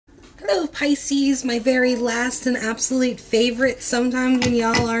Hello Pisces, my very last and absolute favorite. Sometimes when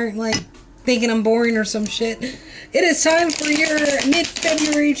y'all aren't like thinking I'm boring or some shit, it is time for your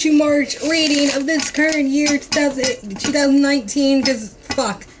mid-February to March reading of this current year 2019, because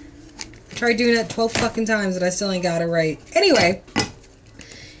fuck, I tried doing that 12 fucking times and I still ain't got it right. Anyway,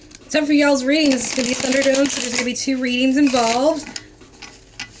 time for y'all's reading. This is going to be Thunderdome, so there's going to be 2 readings involved.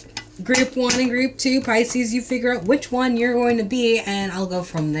 Group 1 and Group 2, Pisces, you figure out which one you're going to be, and I'll go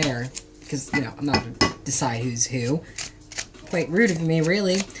from there. Because, you know, I'm not going to decide who's who. Quite rude of me,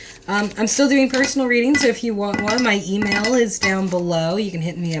 really. I'm still doing personal readings, so if you want one, my email is down below. You can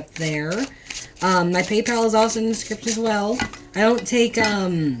hit me up there. My PayPal is also in the description as well. I don't take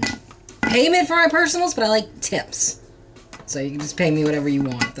payment for my personals, but I like tips. So you can just pay me whatever you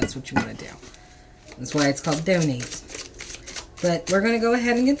want if that's what you want to do. That's why it's called donate. But we're going to go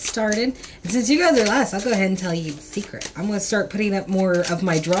ahead and get started. And since you guys are last, I'll go ahead and tell you the secret. I'm going to start putting up more of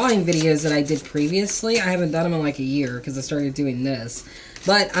my drawing videos that I did previously. I haven't done them in like a year because I started doing this.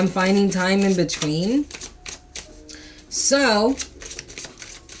 But I'm finding time in between. So,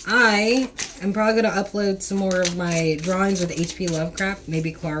 I am probably going to upload some more of my drawings with H.P. Lovecraft.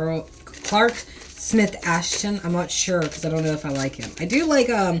 Maybe Clark Smith Ashton. I'm not sure because I don't know if I like him. I do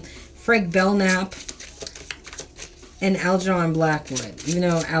like Frank Belknap and Algernon Blackwood, even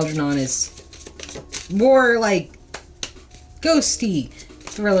though Algernon is more like ghosty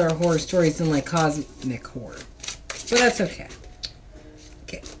thriller horror stories than like cosmic horror. But that's okay.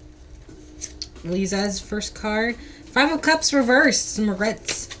 Okay. We'll use that as first card. 5 of Cups reversed. Some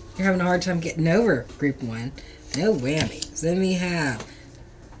regrets. You're having a hard time getting over, Group 1. No whammies. Then we have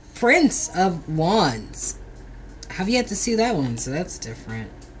Prince of Wands. Have yet to see that one, so that's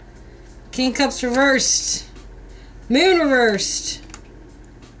different. King of Cups reversed. Moon reversed.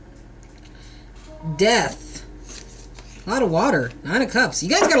 Death. A lot of water. 9 of Cups. You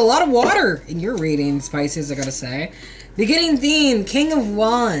guys got a lot of water in your readings, Pisces, I gotta say. Beginning theme, King of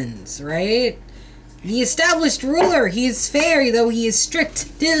Wands, right? The established ruler. He is fair, though he is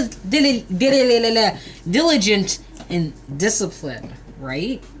strict, diligent, and disciplined,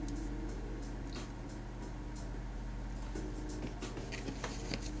 right?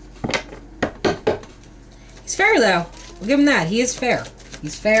 He's fair, though. We'll give him that. He is fair.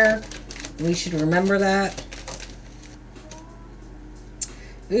 He's fair. We should remember that.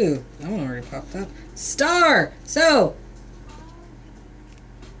 Ooh, that one already popped up. Star! So,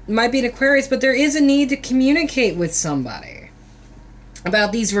 it might be an Aquarius, but there is a need to communicate with somebody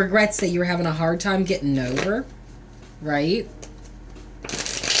about these regrets that you're having a hard time getting over, right?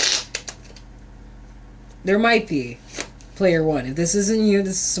 There might be. Player 1. If this isn't you,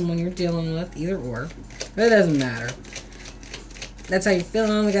 this is someone you're dealing with, either or. But it doesn't matter. That's how you're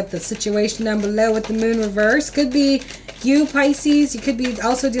feeling. We got the situation down below with the moon reverse. Could be you, Pisces. You could be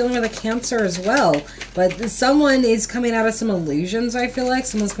also dealing with a Cancer as well. But someone is coming out of some illusions, I feel like.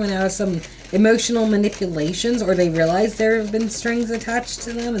 Someone's coming out of some emotional manipulations, or they realize there have been strings attached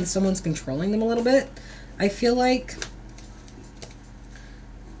to them and someone's controlling them a little bit, I feel like.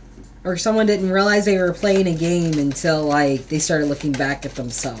 Or someone didn't realize they were playing a game until, like, they started looking back at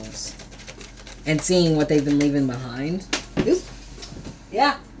themselves and seeing what they've been leaving behind. Oop.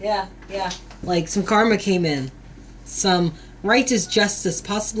 Yeah. Like, some karma came in. Some righteous justice,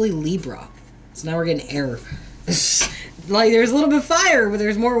 possibly Libra. So now we're getting air. Like, there's a little bit of fire, but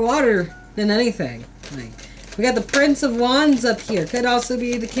there's more water than anything. Like, we got the Prince of Wands up here. Could also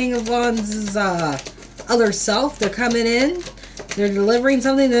be the King of Wands' other self. They're coming in. They're delivering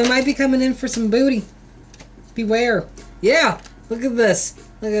something. They might be coming in for some booty. Beware. Yeah, look at this.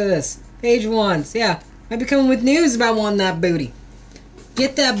 Look at this. Page of Wands. Yeah, might be coming with news about wanting that booty.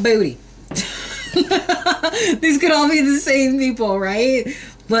 Get that booty. These could all be the same people, right?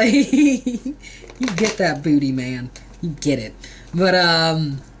 Like, you get that booty, man. You get it. But,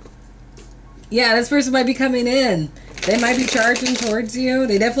 yeah, this person might be coming in. They might be charging towards you.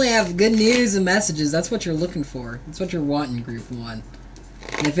 They definitely have good news and messages. That's what you're looking for. That's what you're wanting, Group 1.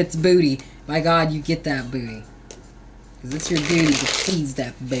 And if it's booty, by God, you get that booty. Because it's your duty to please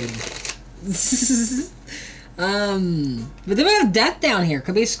that booty. But then we have death down here.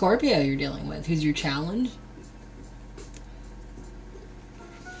 Could be a Scorpio you're dealing with. Who's your challenge?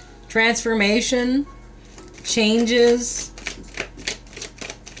 Transformation. Changes.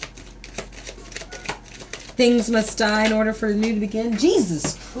 Things must die in order for the new to begin.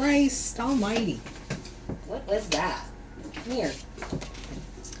 Jesus Christ almighty. What was that? Come here.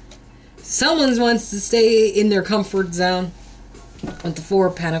 Someone wants to stay in their comfort zone with the 4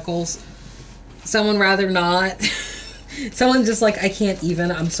 of Pentacles. Someone rather not. Someone just like, I can't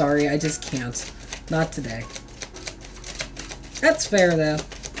even. I'm sorry. I just can't. Not today. That's fair, though.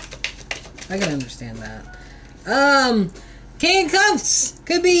 I can understand that. King of Cups.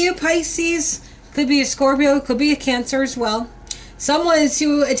 Could be you, Pisces. Could be a Scorpio. Could be a Cancer as well. Someone is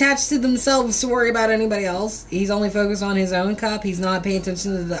too attached to themselves to worry about anybody else. He's only focused on his own cup. He's not paying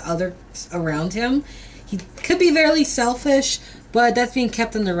attention to the others around him. He could be very selfish, but that's being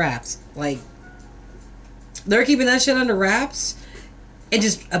kept under wraps. Like, they're keeping that shit under wraps and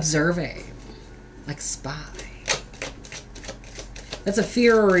just observing. Like a spy. That's a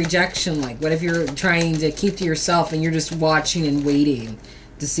fear or rejection. Like, what if you're trying to keep to yourself and you're just watching and waiting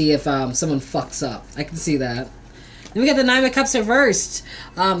to see if someone fucks up? I can see that. Then we got the Nine of Cups reversed.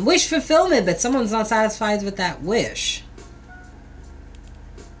 Wish fulfillment, but someone's not satisfied with that wish.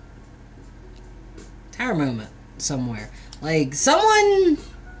 Tower moment somewhere. Like, someone...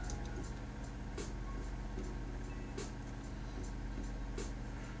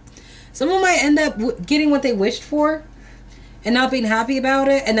 Someone might end up getting what they wished for and not being happy about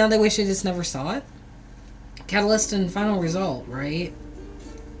it, and now they wish they just never saw it. Catalyst and final result, right?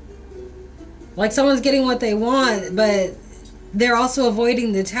 Like, someone's getting what they want, but they're also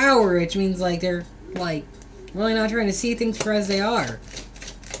avoiding the tower, which means, like, they're, like, really not trying to see things for as they are.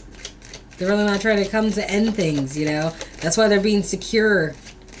 They're really not trying to come to end things, you know? That's why they're being secure.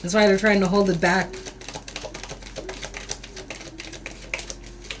 That's why they're trying to hold it back.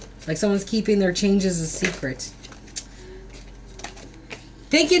 Like someone's keeping their changes a secret.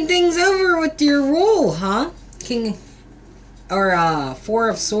 Thinking things over with your rule, huh? King... Or, Four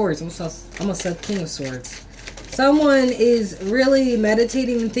of Swords. Almost said King of Swords. Someone is really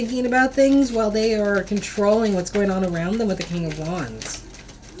meditating and thinking about things while they are controlling what's going on around them with the King of Wands.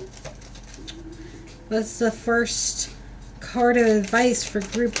 That's the first card of advice for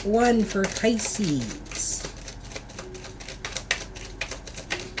Group 1 for Pisces.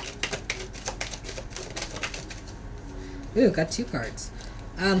 Ooh, got 2 cards.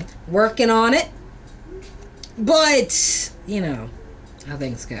 Working on it. But, you know, how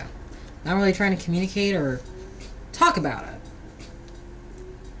things go. Not really trying to communicate or talk about it.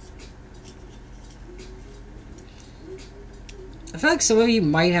 I feel like some of you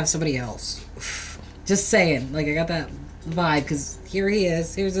might have somebody else. Just saying. Like, I got that vibe, because here he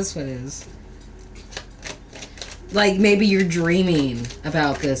is. Here's this one is. Like, maybe you're dreaming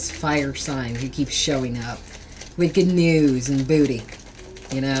about this fire sign who keeps showing up with good news and booty.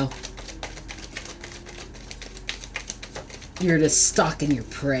 You know? You're just stalking your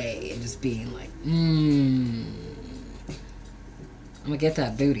prey and just being like, I'm gonna get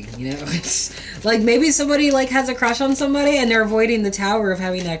that booty, you know? It's like, maybe somebody, like, has a crush on somebody and they're avoiding the tower of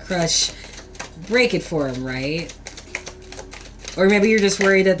having that crush break it for him, right? Or maybe you're just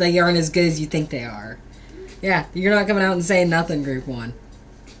worried that they aren't as good as you think they are. Yeah, you're not coming out and saying nothing, Group 1.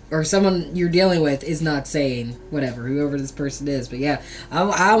 Or someone you're dealing with is not saying whatever, whoever this person is. But yeah,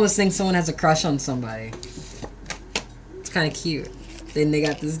 I almost think someone has a crush on somebody. It's kind of cute. Then they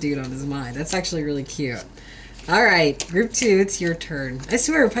got this dude on his mind. That's actually really cute. Alright, Group 2, it's your turn. I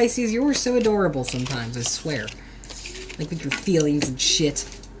swear, Pisces, you were so adorable sometimes, I swear. Like with your feelings and shit.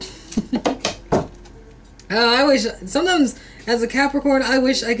 I wish, sometimes as a Capricorn, I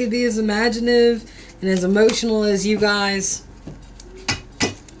wish I could be as imaginative and as emotional as you guys.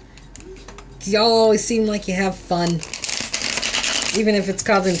 Y'all always seem like you have fun. Even if it's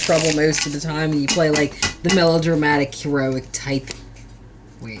causing trouble most of the time and you play like the melodramatic, heroic type.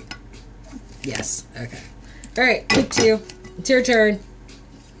 Wait. Yes. Okay. Alright, Group 2. It's your turn.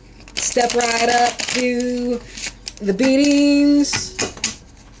 Step right up to the beatings.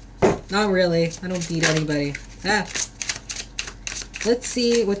 Not really. I don't beat anybody. Ah. Let's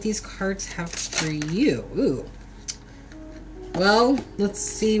see what these cards have for you. Ooh. Well, let's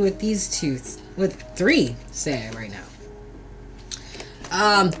see what these three say right now.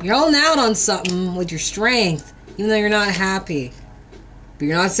 You're holding out on something with your strength, even though you're not happy. But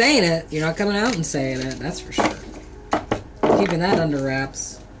you're not saying it. You're not coming out and saying it, that's for sure. Keeping that under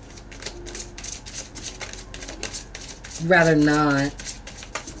wraps. Rather not.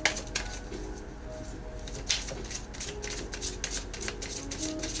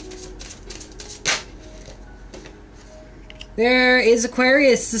 There is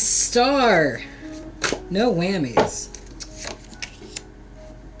Aquarius, the star. No whammies.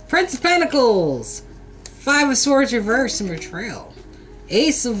 Prince of Pentacles. 5 of Swords reversed and betrayal.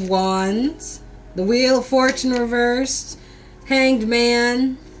 Ace of Wands. The Wheel of Fortune reversed. Hanged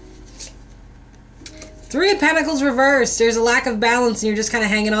Man. 3 of Pentacles reversed. There's a lack of balance and you're just kind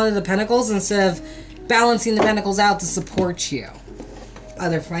of hanging on to the Pentacles instead of balancing the Pentacles out to support you.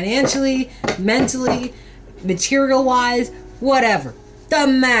 Either financially, mentally, material-wise, whatever.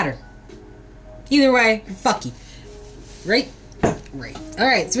 Doesn't matter. Either way, you're fucky. Right? Right.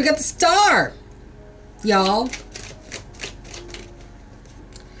 Alright, so we got the Star. Y'all.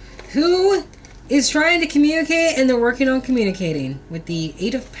 Who is trying to communicate, and they're working on communicating with the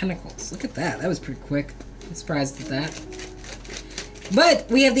Eight of Pentacles. Look at that. That was pretty quick. I'm surprised at that. But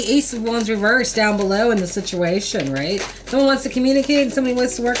we have the Ace of Wands reversed down below in the situation, right? Someone wants to communicate and somebody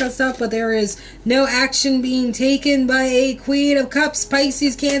wants to work on stuff, but there is no action being taken by a Queen of Cups,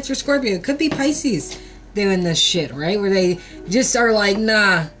 Pisces, Cancer, Scorpio. It could be Pisces doing this shit, right? Where they just are like,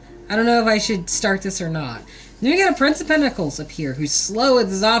 nah, I don't know if I should start this or not. Then we got a Prince of Pentacles up here who's slow with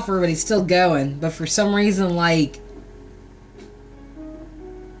his offer, but he's still going. But for some reason, like,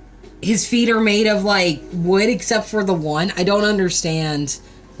 his feet are made of, like, wood except for the one. I don't understand.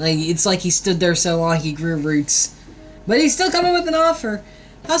 Like, it's like he stood there so long he grew roots. But he's still coming with an offer.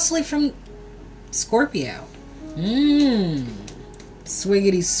 Possibly from Scorpio. Swiggity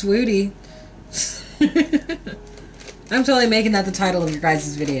swooty. I'm totally making that the title of your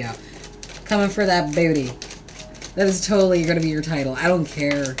guys' video. Coming for that booty. That is totally going to be your title. I don't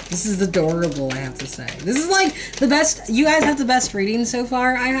care. This is adorable, I have to say. This is like the best. You guys have the best reading so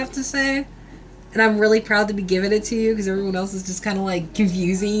far, I have to say. And I'm really proud to be giving it to you because everyone else is just kind of like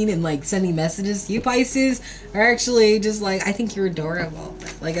confusing and like sending messages. You Pisces are actually just like, I think you're adorable.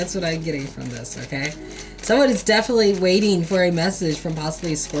 Like, that's what I'm getting from this, okay? Someone is definitely waiting for a message from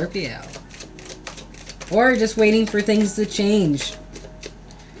possibly a Scorpio. Or just waiting for things to change.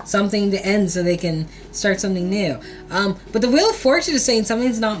 Something to end so they can start something new. But the Wheel of Fortune is saying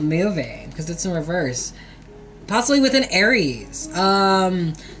something's not moving because it's in reverse. Possibly with an Aries.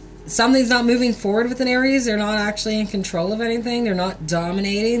 Something's not moving forward with an Aries. They're not actually in control of anything. They're not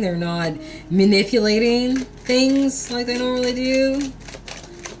dominating. They're not manipulating things like they normally do.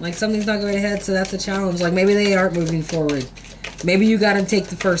 Like, something's not going ahead, so that's a challenge. Like, maybe they aren't moving forward. Maybe you gotta take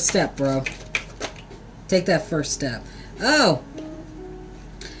the first step, bro. Take that first step. Oh!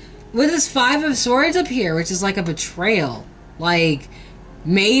 With this Five of Swords up here, which is like a betrayal. Like,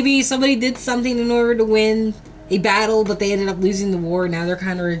 maybe somebody did something in order to win a battle, but they ended up losing the war. Now they're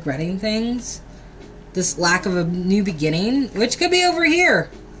kind of regretting things. This lack of a new beginning, which could be over here.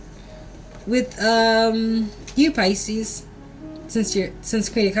 With, you Pisces. Since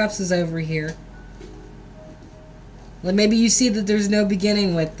Queen of Cups is over here. Like, maybe you see that there's no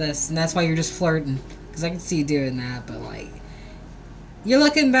beginning with this, and that's why you're just flirting. Because I can see you doing that, but like, you're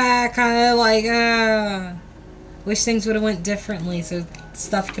looking back, kind of like, wish things would have went differently, so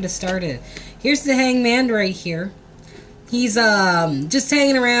stuff could have started. Here's the Hangman right here. He's, just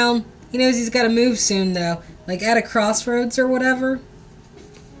hanging around. He knows he's got to move soon, though. Like, at a crossroads or whatever.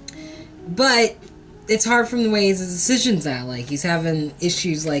 But it's hard from the way his decisions out. Like, he's having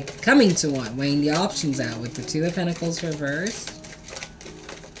issues, like, coming to one, weighing the options out with the Two of Pentacles reversed.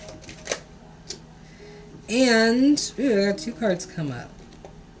 And, ooh, I got two cards come up.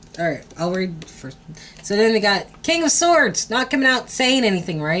 Alright, I'll read first. So then we got King of Swords, not coming out saying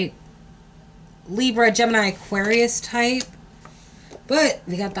anything, right? Libra, Gemini, Aquarius type. But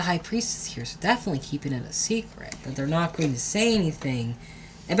we got the High Priestess here, so definitely keeping it a secret. That they're not going to say anything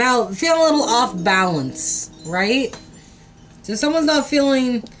about feeling a little off balance, right? So someone's not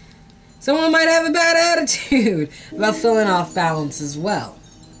feeling... Someone might have a bad attitude about feeling off balance as well.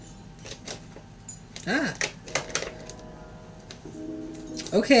 Ah.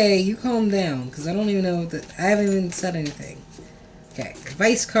 Okay, you calm down, because I don't even know that I haven't even said anything. Okay,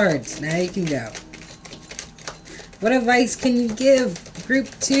 advice cards. Now you can go. What advice can you give Group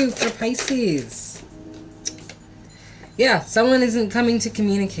 2 for Pisces? Yeah, someone isn't coming to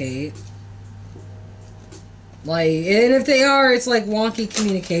communicate. Like, and if they are, it's like wonky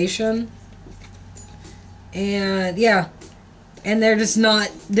communication. And, yeah. And they're just not,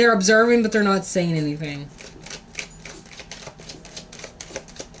 they're observing, but they're not saying anything.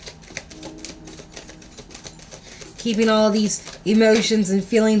 Keeping all these emotions and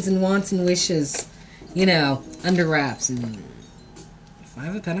feelings and wants and wishes, you know, under wraps. And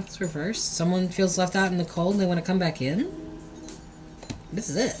Five of Pentacles reversed. Someone feels left out in the cold and they want to come back in? What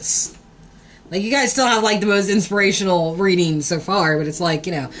is this? Like, you guys still have, like, the most inspirational reading so far, but it's like,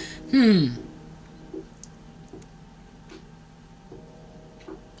 you know,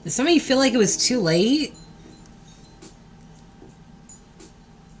 Does some of you feel like it was too late?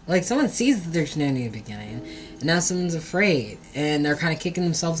 Like, someone sees that there's no new beginning, and now someone's afraid, and they're kind of kicking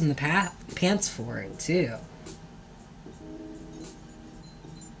themselves in the pants for it, too.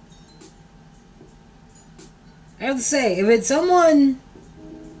 I have to say, if it's someone...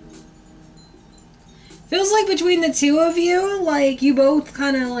 Feels like between the two of you, like, you both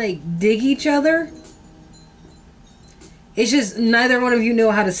kind of, like, dig each other. It's just neither one of you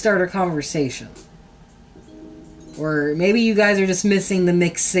know how to start a conversation. Or maybe you guys are just missing the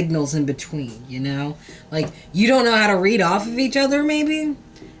mixed signals in between, you know? Like, you don't know how to read off of each other, maybe?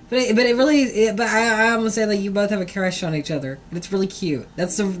 But I almost say, like, you both have a crush on each other. It's really cute.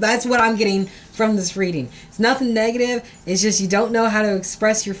 That's what I'm getting from this reading. It's nothing negative. It's just you don't know how to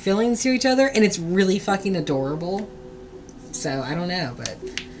express your feelings to each other, and it's really fucking adorable. So, I don't know, but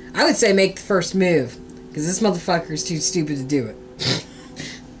I would say make the first move, because this motherfucker's too stupid to do it.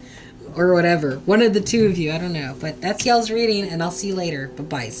 Or whatever. One of the two of you, I don't know. But that's y'all's reading, and I'll see you later.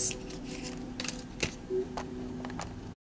 Bye-bye.